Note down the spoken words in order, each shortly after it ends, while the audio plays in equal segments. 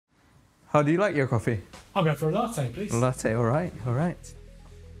How do you like your coffee? I'll go for a latte, please. A latte, all right, all right.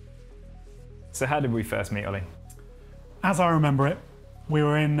 So how did we first meet, Ollie? As I remember it, we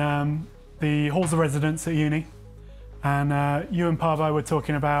were in the halls of residence at uni, and you and Paavo were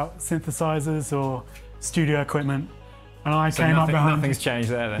talking about synthesizers or studio equipment, and I came up behind Nothing's changed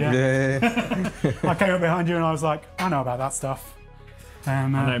there then. Yeah. I came up behind you and I was like, I know about that stuff.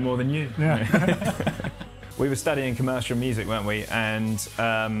 And, I know more than you. Yeah. We were studying commercial music, weren't we? And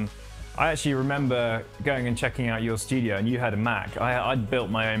I actually remember going and checking out your studio, and you had a Mac. I'd built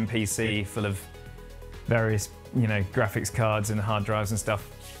my own PC full of various, graphics cards and hard drives and stuff.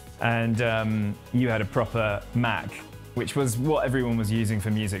 And you had a proper Mac, which was what everyone was using for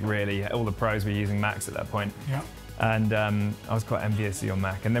music, really. All the pros were using Macs at that point. Yeah. And I was quite envious of your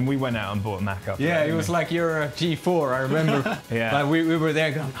Mac. And then we went out and bought a Mac up. Yeah, it was like your G4, I remember. Yeah. Like we were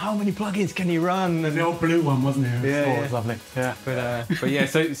there going, how many plugins can you run? And The old blue one, wasn't it? Yeah, It was lovely. Yeah. But yeah,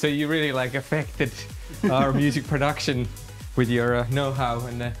 so you really like affected our music production with your know-how,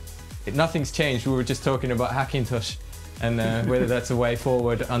 and nothing's changed. We were just talking about Hackintosh and whether that's a way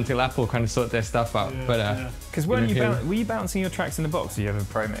forward until Apple kind of sort their stuff out. Yeah, But Because were you bouncing your tracks in the box? Or you have a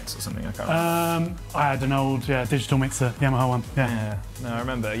Pro Mix or something? I can't remember. I had an old digital mixer, Yamaha one. Yeah, no, I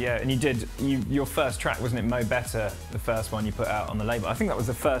remember. Yeah, and your first track, wasn't it? Mo Better, the first one you put out on the label. I think that was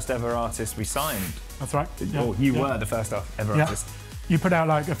the first ever artist we signed. That's right. Yeah. Or you were the first ever artist. You put out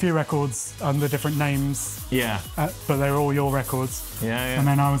like a few records under different names. Yeah. But they were all your records. Yeah. And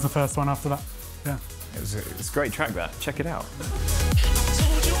then I was the first one after that. Yeah. It was a great track, that. Check it out.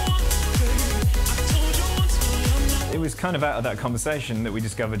 It was kind of out of that conversation that we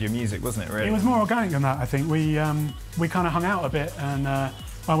discovered your music, wasn't it, really? It was more organic than that, I think. We kind of hung out a bit, and I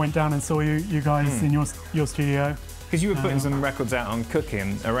went down and saw you guys in your studio. Because you were putting some records out on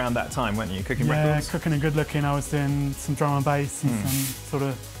Cooking around that time, weren't you? Cooking records? Yeah, Cooking and Good Looking. I was doing some drum and bass and some sort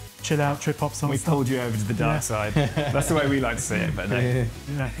of chill out trip hop songs. We pulled you over to the dark side. That's the way we like to see it, but no.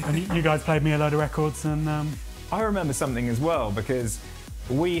 Yeah, and you guys played me a load of records, and I remember something as well, because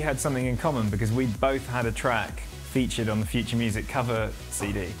we had something in common, because we both had a track featured on the Future Music cover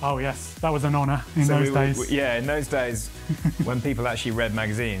CD. Oh yes, that was an honour in those days. Yeah, in those days when people actually read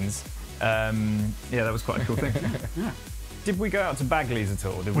magazines, yeah, that was quite a cool thing. Yeah. Did we go out to Bagley's at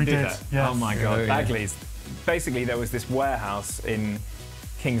all? Did we We do did, that? yes. Oh my God, Oh, yeah. Bagley's. Basically, there was this warehouse in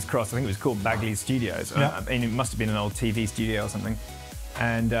King's Cross. I think it was called Bagley's Studios. Yeah. I mean, it must have been an old TV studio or something.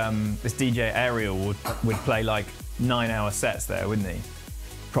 And this DJ Ariel would play like 9-hour sets there, wouldn't he?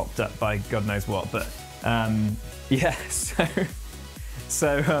 Propped up by God knows what. But yeah,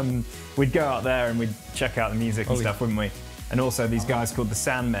 so we'd go out there and we'd check out the music and stuff, wouldn't we? And also these guys called the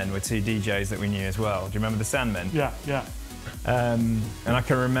Sandmen were two DJs that we knew as well. Do you remember the Sandmen? Yeah, yeah. And I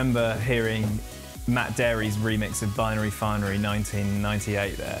can remember hearing Matt Derry's remix of Binary Finery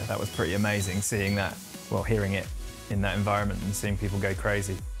 1998 there. That was pretty amazing, seeing that, well, hearing it in that environment and seeing people go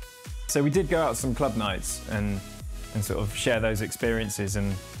crazy. So we did go out some club nights and sort of share those experiences.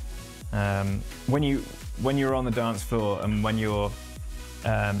 And when you're on the dance floor and when you're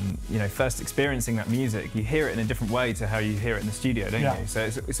first experiencing that music, you hear it in a different way to how you hear it in the studio, don't you? So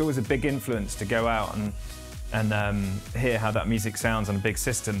it's always a big influence to go out and hear how that music sounds on a big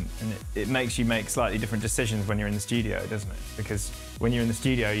system, and it makes you make slightly different decisions when you're in the studio, doesn't it? Because when you're in the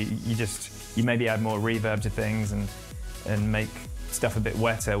studio, you maybe add more reverb to things and make stuff a bit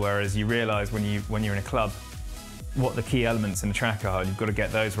wetter, whereas you realise when you're in a club what the key elements in the track are. You've got to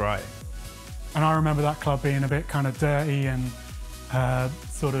get those right. And I remember that club being a bit kind of dirty and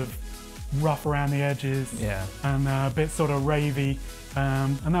sort of rough around the edges, and a bit sort of ravey,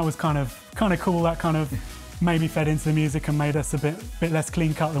 and that was kind of cool. That kind of maybe fed into the music and made us a bit less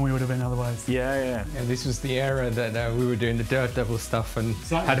clean cut than we would have been otherwise. Yeah, this was the era that we were doing the Dirt Devil stuff and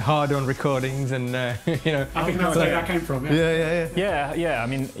had hard-on recordings, and I think that's where that came from. Yeah. I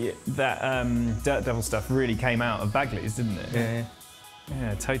mean, that Dirt Devil stuff really came out of Bagley's, didn't it?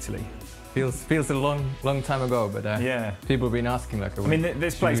 Yeah, totally. Feels a long time ago, but people have been asking like. I mean,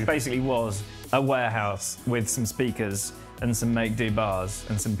 this place basically was a warehouse with some speakers and some make-do bars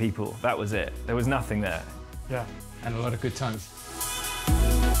and some people. That was it. There was nothing there. Yeah, and a lot of good times.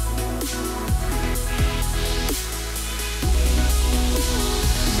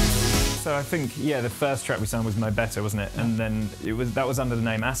 So I think, the first track we signed was Mo Better, wasn't it? And then that was under the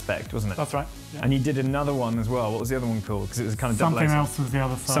name Aspect, wasn't it? That's right. Yeah. And you did another one as well. What was the other one called? Because it was kind of Something Else was the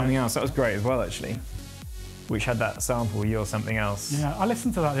other side. Something Else. That was great as well, actually. Which had that sample, You're Something Else. Yeah, I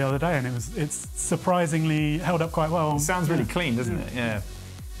listened to that the other day, and it's surprisingly held up quite well. It sounds really clean, doesn't it? Yeah.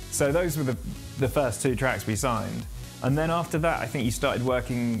 So those were the first two tracks we signed. And then after that, I think you started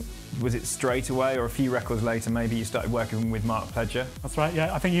working was it straight away, or a few records later maybe you started working with Mark Pledger? That's right,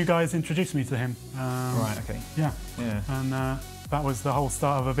 yeah. I think you guys introduced me to him. Right, okay. Yeah. Yeah. And that was the whole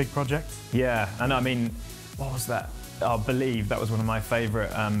start of a big project. Yeah, and I mean, what was that? I believe that was one of my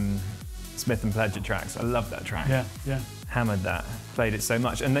favourite Smith and Pledger tracks. I love that track. Yeah, yeah. Hammered that, played it so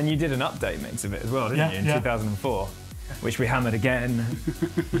much. And then you did an update mix of it as well, didn't you, in 2004, which we hammered again.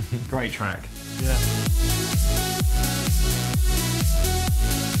 Great track. Yeah.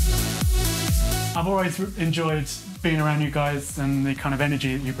 I've always enjoyed being around you guys and the kind of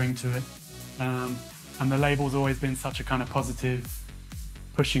energy that you bring to it. And the label's always been such a kind of positive,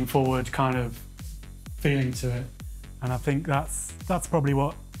 pushing forward kind of feeling to it. And I think that's probably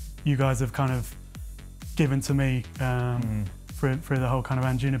what you guys have kind of given to me for the whole kind of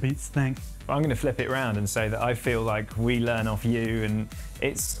Anjunabeats thing. I'm going to flip it around and say that I feel like we learn off you, and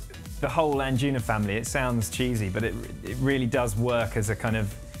it's the whole Anjuna family. It sounds cheesy, but it really does work as a kind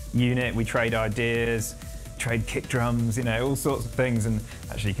of unit. We trade ideas, trade kick drums, you know, all sorts of things. And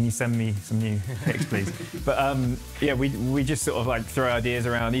actually, can you send me some new picks, please? But yeah, we just sort of like throw ideas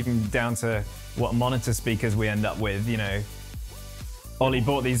around, even down to what monitor speakers we end up with, you know. Ollie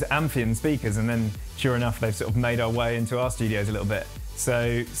bought these Amphion speakers, and then sure enough, they've sort of made our way into our studios a little bit.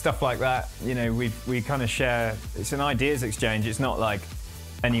 So stuff like that, you know, we kind of share. It's an ideas exchange. It's not like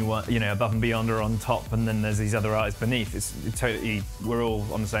anyone, you know, above and beyond or on top, and then there's these other artists beneath. It's totally, we're all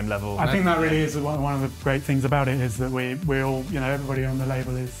on the same level. I think that really is one of the great things about it, is that we're all, you know, everybody on the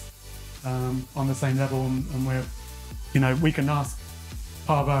label is on the same level, and we're, you know, we can ask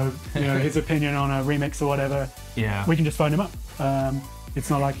Paavo, you know, his opinion on a remix or whatever. Yeah. We can just phone him up. It's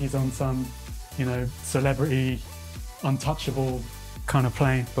not like he's on some, you know, celebrity, untouchable kind of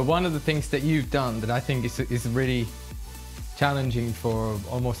plane. But one of the things that you've done that I think is really challenging for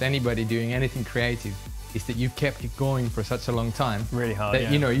almost anybody doing anything creative is that you've kept it going for such a long time. Really hard, that,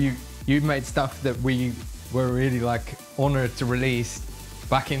 yeah. you know, you made stuff that we were really like honored to release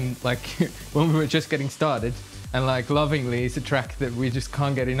back in like when we were just getting started, and like Lovingly is a track that we just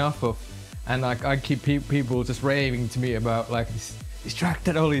can't get enough of. And like I keep people just raving to me about like this track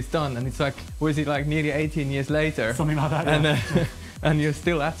that Ollie's done, and it's like, was it like nearly 18 years later? Something like that, and, yeah. And you're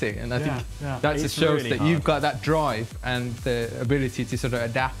still at it, and I think that just shows really that hard. You've got that drive and the ability to sort of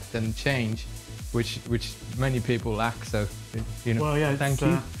adapt and change, which many people lack. So, you know, well, yeah, thank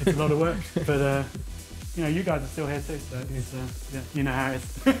you. It's a lot of work, but you know, you guys are still here too, so it's, yeah, you know how it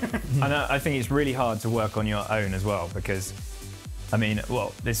is. And I think it's really hard to work on your own as well, because, I mean,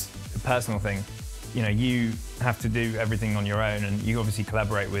 well, this personal thing, you know, you have to do everything on your own, and you obviously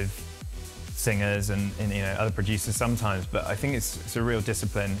collaborate with singers and you know, other producers sometimes, but I think it's a real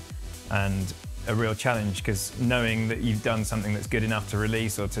discipline and a real challenge, because knowing that you've done something that's good enough to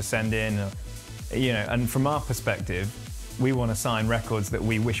release or to send in, or, you know, and from our perspective, we want to sign records that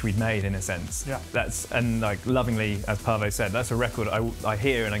we wish we'd made, in a sense. Yeah. And like Lovingly, as Paavo said, that's a record I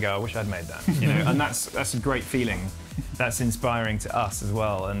hear and I go, I wish I'd made that, you know, and that's a great feeling. That's inspiring to us as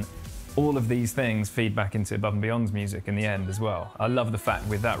well, and all of these things feed back into Above and Beyond's music in the end as well. I love the fact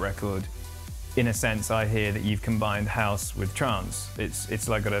with that record, in a sense, I hear that you've combined house with trance. It's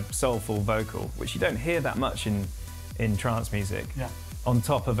like got a soulful vocal, which you don't hear that much in trance music. Yeah. On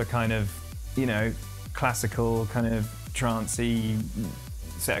top of a kind of, you know, classical kind of trancey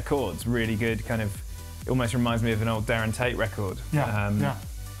set of chords, really good kind of. It almost reminds me of an old Darren Tate record. Yeah. Yeah.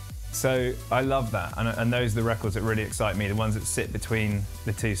 So I love that, and those are the records that really excite me, the ones that sit between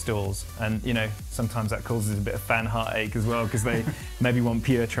the two stalls. And you know, sometimes that causes a bit of fan heartache as well, because they maybe want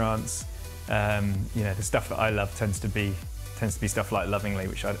pure trance. You know, the stuff that I love tends to be stuff like Lovingly,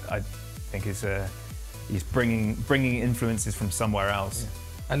 which I think is bringing influences from somewhere else.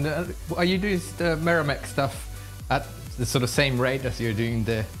 Yeah. And are you doing the Merrimack stuff at the sort of same rate as you're doing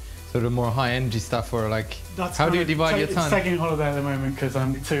the sort of more high energy stuff, or like how do you divide your time? It's taking holiday at the moment because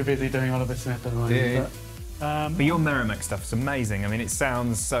I'm too busy doing Oliver Smith at the moment. Yeah. But your Merrimack stuff is amazing. I mean, it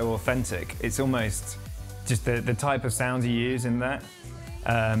sounds so authentic. It's almost just the type of sounds you use in that.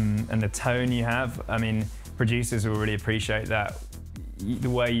 And the tone you have. I mean, producers will really appreciate that. The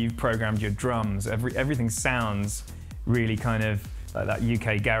way you've programmed your drums, everything sounds really kind of like that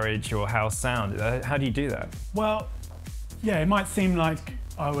UK garage or house sound. How do you do that? Well, yeah, it might seem like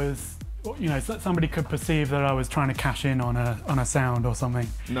I was, you know, somebody could perceive that I was trying to cash in on a sound or something.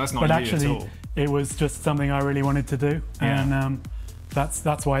 No, that's not but you actually, at all. It was just something I really wanted to do, yeah. And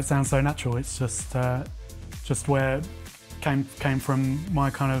that's why it sounds so natural. It's just where it came from my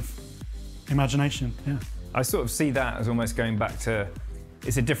kind of imagination. Yeah. I sort of see that as almost going back to,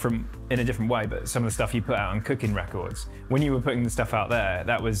 it's in a different way, but some of the stuff you put out on Cooking Records, when you were putting the stuff out there,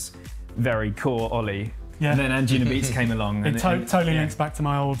 that was very core Ollie. Yeah. And then Anjunabeats came along. It and totally links back to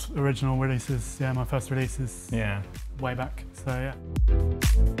my old original releases. Yeah, my first releases. Yeah. Way back. So yeah.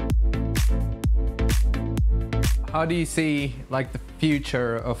 How do you see like the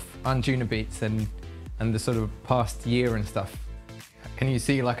future of Anjunabeats and the sort of past year and stuff? Can you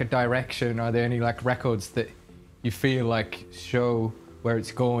see like a direction? Are there any like records that you feel like show where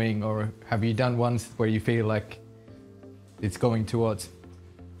it's going, or have you done ones where you feel like it's going towards?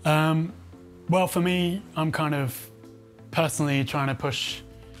 Well, for me, I'm kind of personally trying to push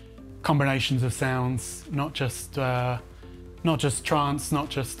combinations of sounds, not just trance, not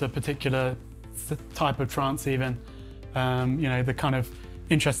just a particular type of trance even. You know, the kind of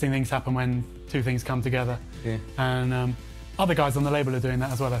interesting things happen when two things come together. Yeah. And other guys on the label are doing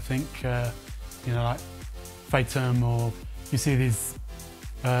that as well, I think. You know, like Fatum, or you see these,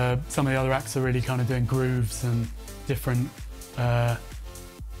 some of the other acts are really kind of doing grooves and different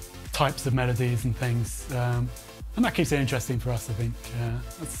types of melodies and things. And that keeps it interesting for us, I think.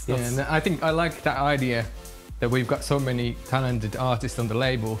 That's... Yeah, and I think I like that idea that we've got so many talented artists on the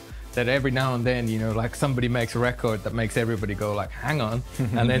label that every now and then, you know, like somebody makes a record that makes everybody go like, hang on.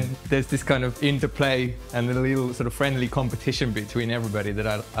 And then there's this kind of interplay and a little sort of friendly competition between everybody that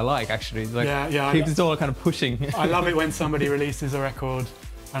I like, actually. Like, yeah, keeps it all kind of pushing. I love it when somebody releases a record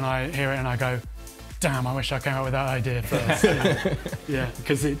and I hear it and I go, damn, I wish I came up with that idea first. Yeah,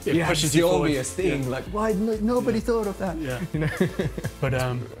 because it pushes you forward. It's the obvious thing, like, why nobody thought of that? Yeah. You know? But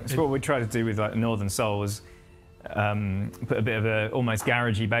it's what we try to do with like Northern Soul was put a bit of a almost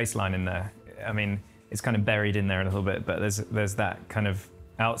garagey bass line in there. I mean, it's kind of buried in there a little bit, but there's that kind of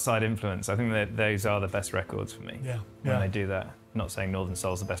outside influence. I think that those are the best records for me. Yeah. When they do that. I'm not saying Northern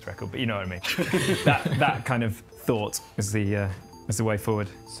Soul's the best record, but you know what I mean. that kind of thought is the way forward.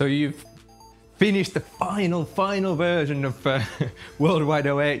 So you've finished the final version of Worldwide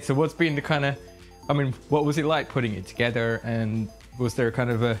 08. So what's been the kind of, I mean, what was it like putting it together, and was there kind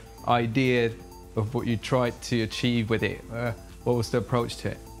of a idea of what you tried to achieve with it? What was the approach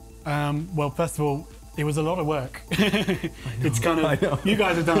to it? Well, first of all, it was a lot of work. It's kind of, you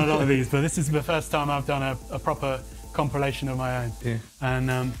guys have done a lot of these, but this is the first time I've done a proper compilation of my own. Yeah.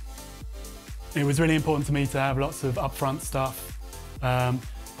 And it was really important to me to have lots of upfront stuff. I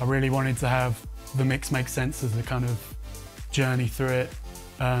really wanted to have the mix make sense as a kind of journey through it.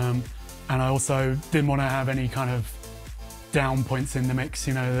 And I also didn't want to have any kind of down points in the mix,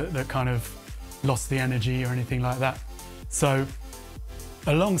 you know, that kind of lost the energy or anything like that. So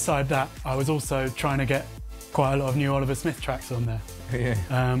alongside that, I was also trying to get quite a lot of new Oliver Smith tracks on there.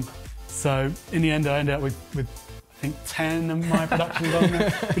 Yeah. So in the end, I ended up with I think 10 of my productions on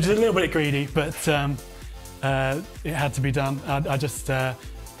there, which is a little bit greedy, but it had to be done. I just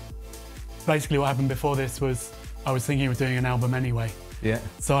basically what happened before this was I was thinking of doing an album anyway. Yeah.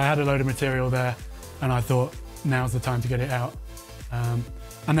 So I had a load of material there, and I thought now's the time to get it out.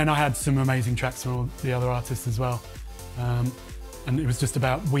 And then I had some amazing tracks from all the other artists as well. And it was just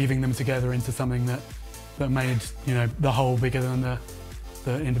about weaving them together into something that made, you know, the whole bigger than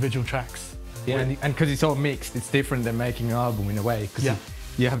the individual tracks. Yeah, and because it's all mixed, it's different than making an album in a way. Because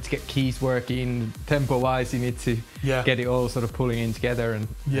you have to get keys working, tempo-wise, you need to get it all sort of pulling in together.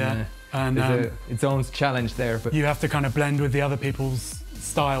 And there's its own challenge there. But you have to kind of blend with the other people's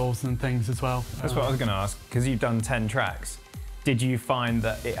styles and things as well. That's what I was going to ask, because you've done 10 tracks. Did you find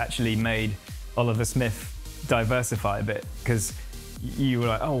that it actually made Oliver Smith diversify a bit? Because you were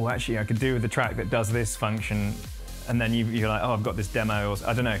like, oh, actually, I could do with a track that does this function, and then you're like, oh, I've got this demo, or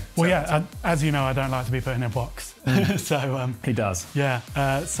I don't know. Well, as you know, I don't like to be put in a box. So he does. Yeah.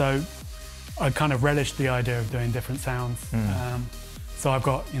 So I kind of relished the idea of doing different sounds. So I've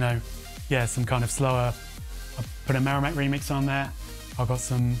got, you know, some kind of slower. I put a Merrimack remix on there. I've got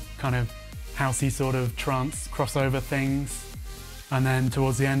some kind of housey sort of trance crossover things. And then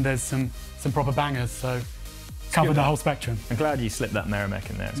towards the end, there's some proper bangers, so covered the whole spectrum. I'm glad you slipped that Merrimack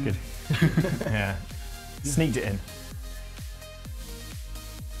in there, it's good. Yeah, sneaked it in.